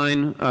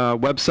online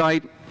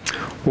website,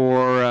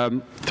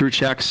 or through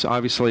checks,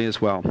 obviously,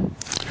 as well.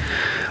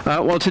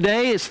 Well,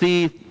 today is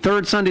the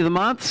third Sunday of the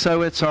month,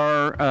 so it's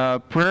our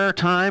prayer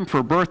time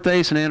for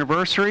birthdays and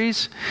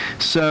anniversaries.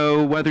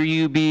 So whether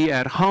you be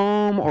at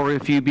home or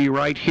if you be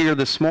right here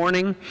this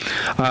morning,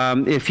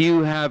 if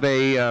you have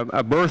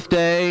a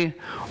birthday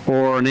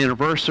or an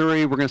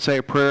anniversary, we're going to say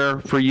a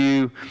prayer for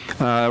you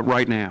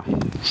right now.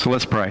 So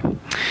let's pray.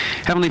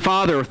 Heavenly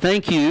Father,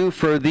 thank you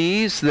for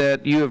these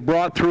that you have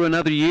brought through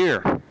another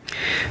year.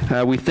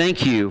 We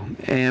thank you,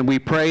 and we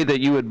pray that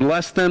you would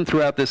bless them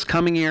throughout this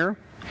coming year,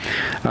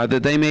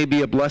 that they may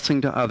be a blessing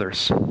to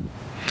others.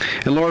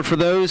 And Lord, for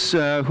those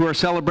who are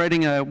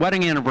celebrating a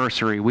wedding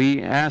anniversary,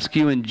 we ask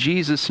you in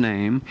Jesus'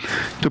 name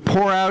to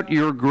pour out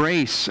your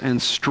grace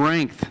and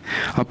strength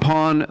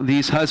upon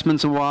these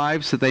husbands and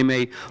wives, that they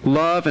may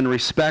love and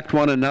respect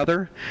one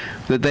another,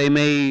 that they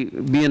may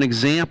be an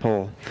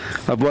example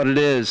of what it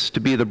is to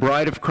be the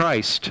bride of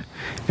Christ,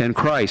 and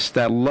Christ,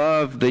 that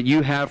love that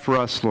you have for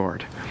us,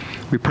 Lord.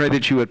 We pray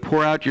that you would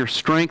pour out your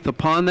strength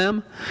upon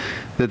them,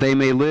 that they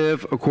may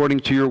live according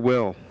to your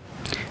will.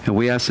 And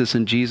we ask this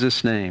in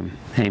Jesus' name.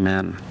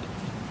 Amen.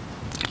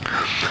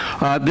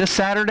 This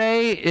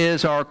Saturday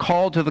is our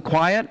call to the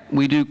quiet.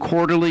 We do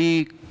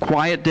quarterly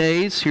quiet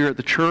days here at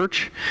the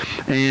church,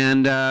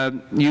 and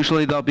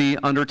usually they'll be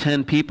under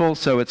 10 people,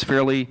 so it's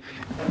fairly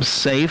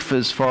safe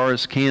as far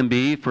as can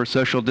be for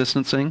social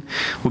distancing.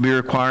 We'll be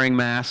requiring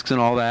masks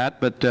and all that,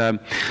 but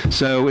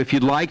so if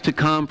you'd like to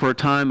come for a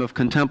time of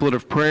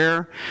contemplative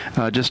prayer,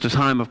 just a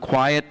time of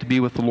quiet to be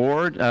with the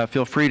Lord,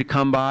 feel free to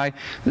come by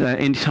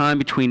anytime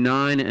between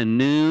 9 and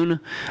noon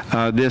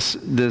this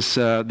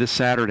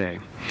Saturday.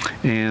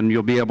 And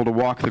you'll be able to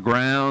walk the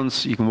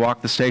grounds, you can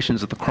walk the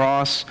Stations of the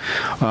Cross,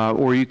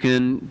 or you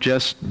can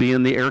just be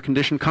in the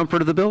air-conditioned comfort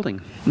of the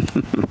building.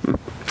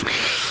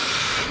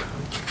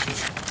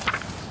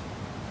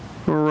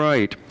 All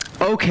right.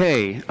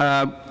 Okay,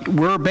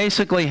 we're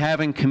basically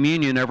having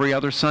communion every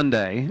other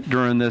Sunday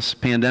during this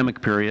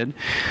pandemic period.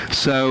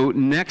 So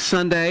next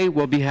Sunday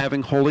we'll be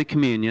having Holy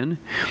Communion,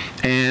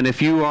 and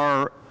if you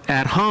are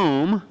at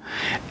home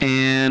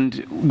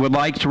and would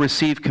like to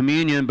receive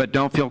communion but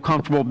don't feel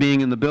comfortable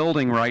being in the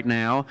building right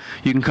now,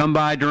 you can come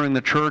by during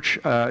the church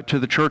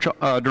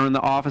during the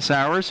office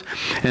hours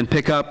and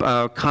pick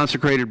up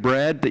consecrated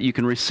bread that you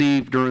can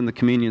receive during the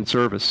communion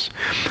service.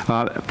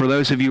 For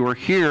those of you who are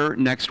here,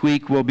 next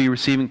week we'll be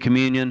receiving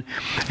communion,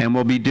 and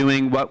we'll be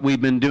doing what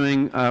we've been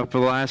doing for the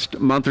last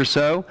month or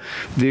so.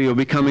 You'll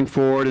be coming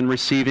forward and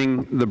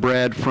receiving the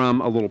bread from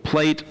a little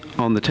plate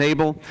on the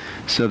table,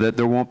 so that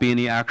there won't be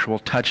any actual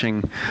touching,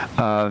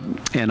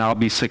 and I'll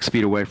be 6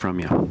 feet away from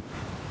you.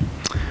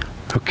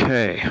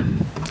 Okay.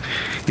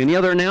 Any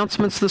other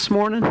announcements this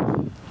morning?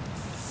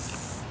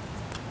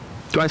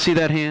 Do I see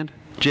that hand?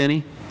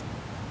 Jenny?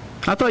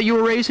 I thought you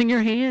were raising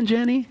your hand,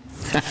 Jenny.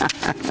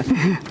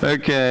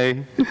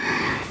 Okay.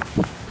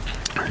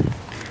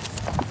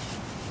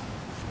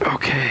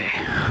 Okay.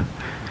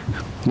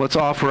 Let's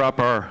offer up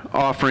our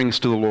offerings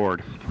to the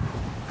Lord.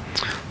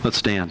 Let's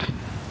stand.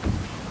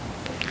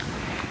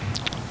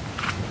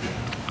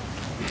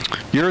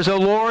 Yours, O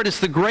Lord, is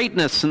the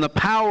greatness and the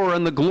power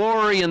and the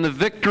glory and the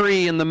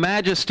victory and the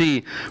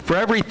majesty, for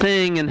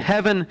everything in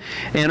heaven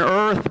and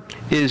earth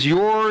is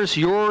yours.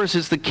 Yours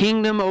is the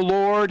kingdom, O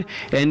Lord,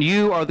 and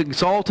you are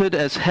exalted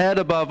as head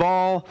above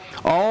all.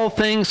 All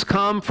things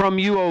come from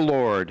you, O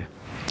Lord.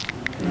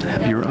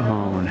 Of your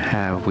own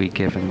have we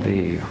given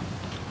thee.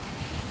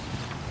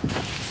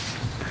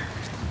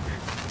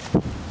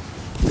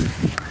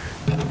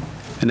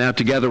 And now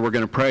together we're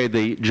going to pray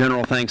the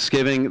general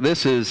thanksgiving.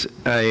 This is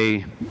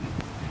a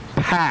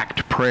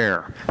packed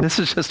prayer. This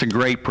is just a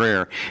great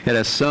prayer. It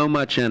has so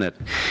much in it.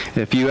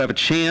 If you have a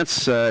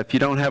chance, if you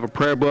don't have a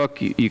prayer book,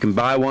 you can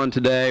buy one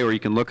today, or you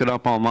can look it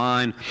up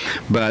online.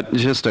 But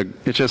it's just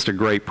a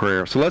great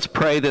prayer. So let's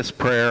pray this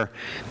prayer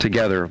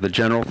together, the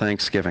general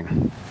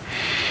thanksgiving.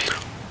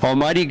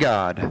 Almighty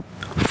God,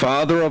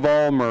 Father of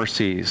all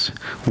mercies,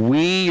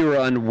 we, your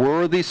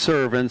unworthy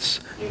servants,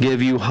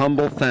 give you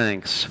humble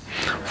thanks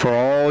for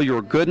all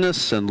your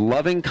goodness and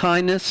loving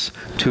kindness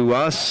to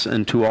us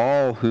and to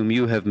all whom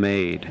you have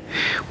made.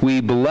 We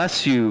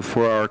bless you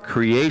for our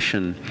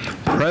creation,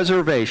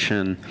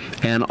 preservation,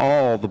 and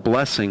all the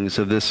blessings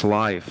of this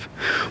life,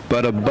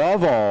 but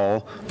above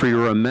all, for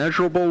your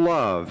immeasurable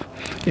love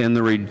in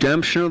the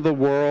redemption of the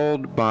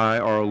world by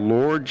our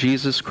Lord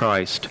Jesus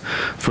Christ,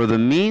 for the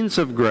means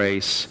of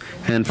grace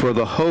and for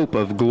the hope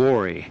of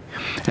glory.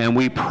 And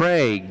we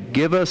pray,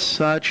 give us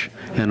such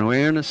an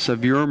awareness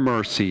of your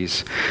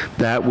mercies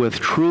that with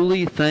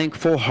truly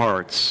thankful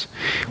hearts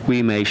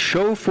we may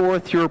show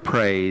forth your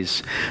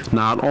praise,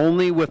 not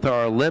only with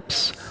our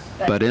lips,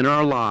 but in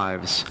our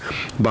lives,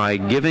 by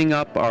giving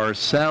up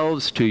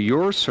ourselves to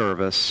your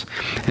service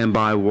and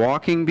by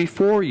walking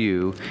before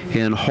you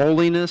in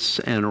holiness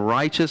and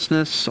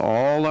righteousness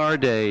all our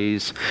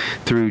days,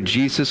 through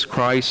Jesus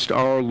Christ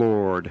our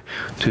Lord,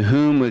 to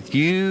whom with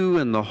you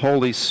and the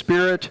Holy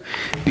Spirit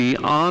be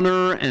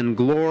honor and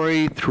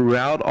glory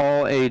throughout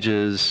all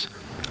ages.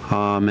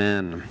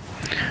 Amen.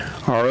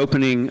 Our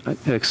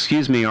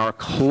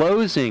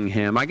closing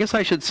hymn, I guess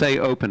I should say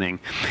opening.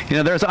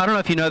 I don't know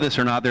if you know this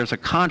or not, there's a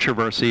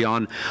controversy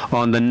on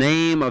the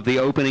name of the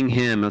opening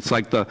hymn. It's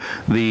like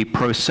the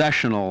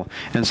processional.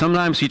 And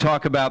sometimes you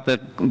talk about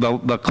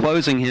the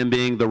closing hymn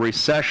being the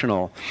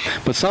recessional.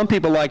 But some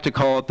people like to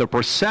call it the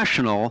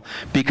processional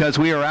because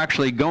we are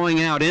actually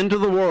going out into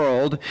the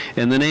world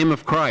in the name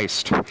of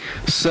Christ.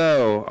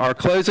 So, our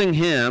closing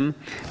hymn,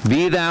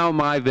 Be Thou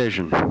My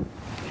Vision.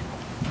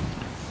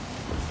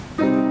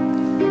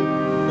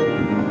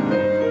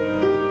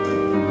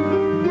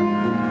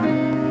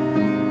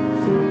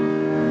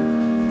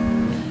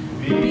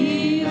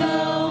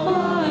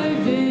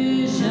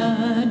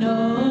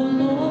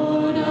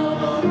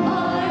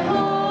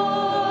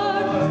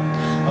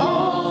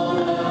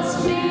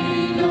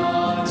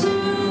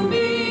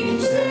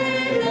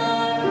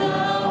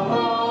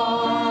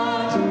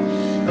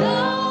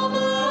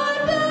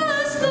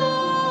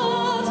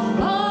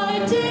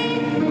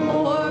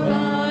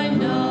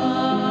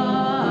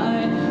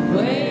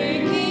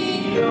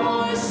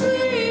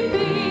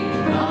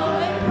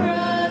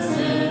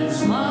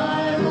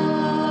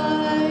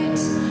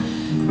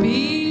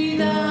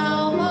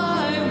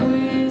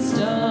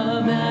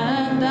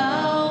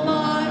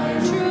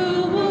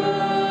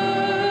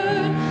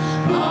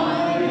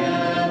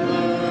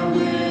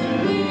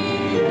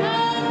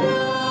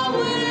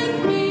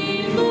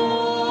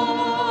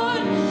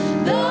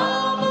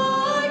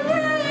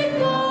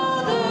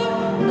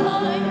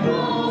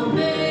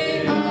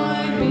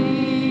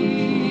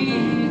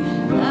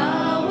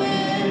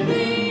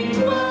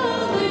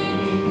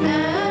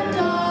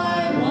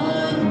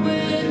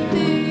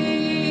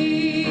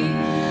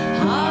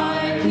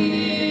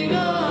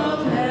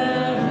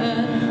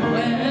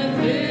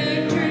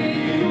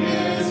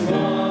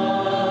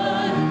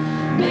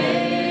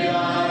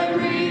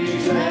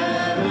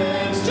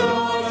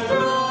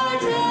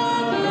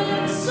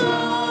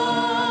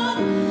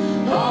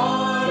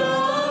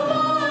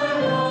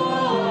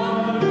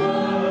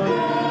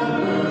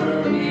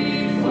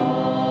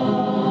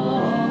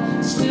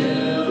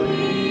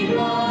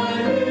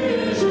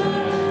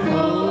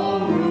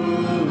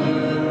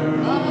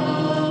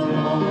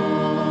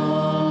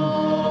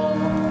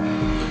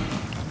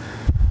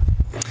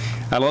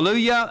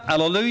 Alleluia,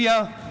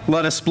 alleluia.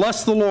 Let us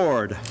bless the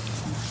Lord.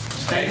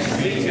 Thanks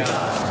be to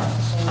God.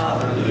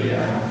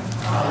 Hallelujah,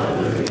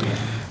 hallelujah.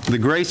 The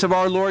grace of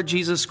our Lord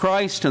Jesus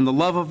Christ and the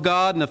love of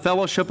God and the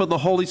fellowship of the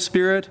Holy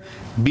Spirit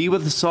be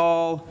with us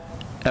all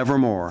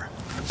evermore.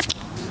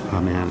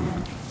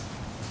 Amen.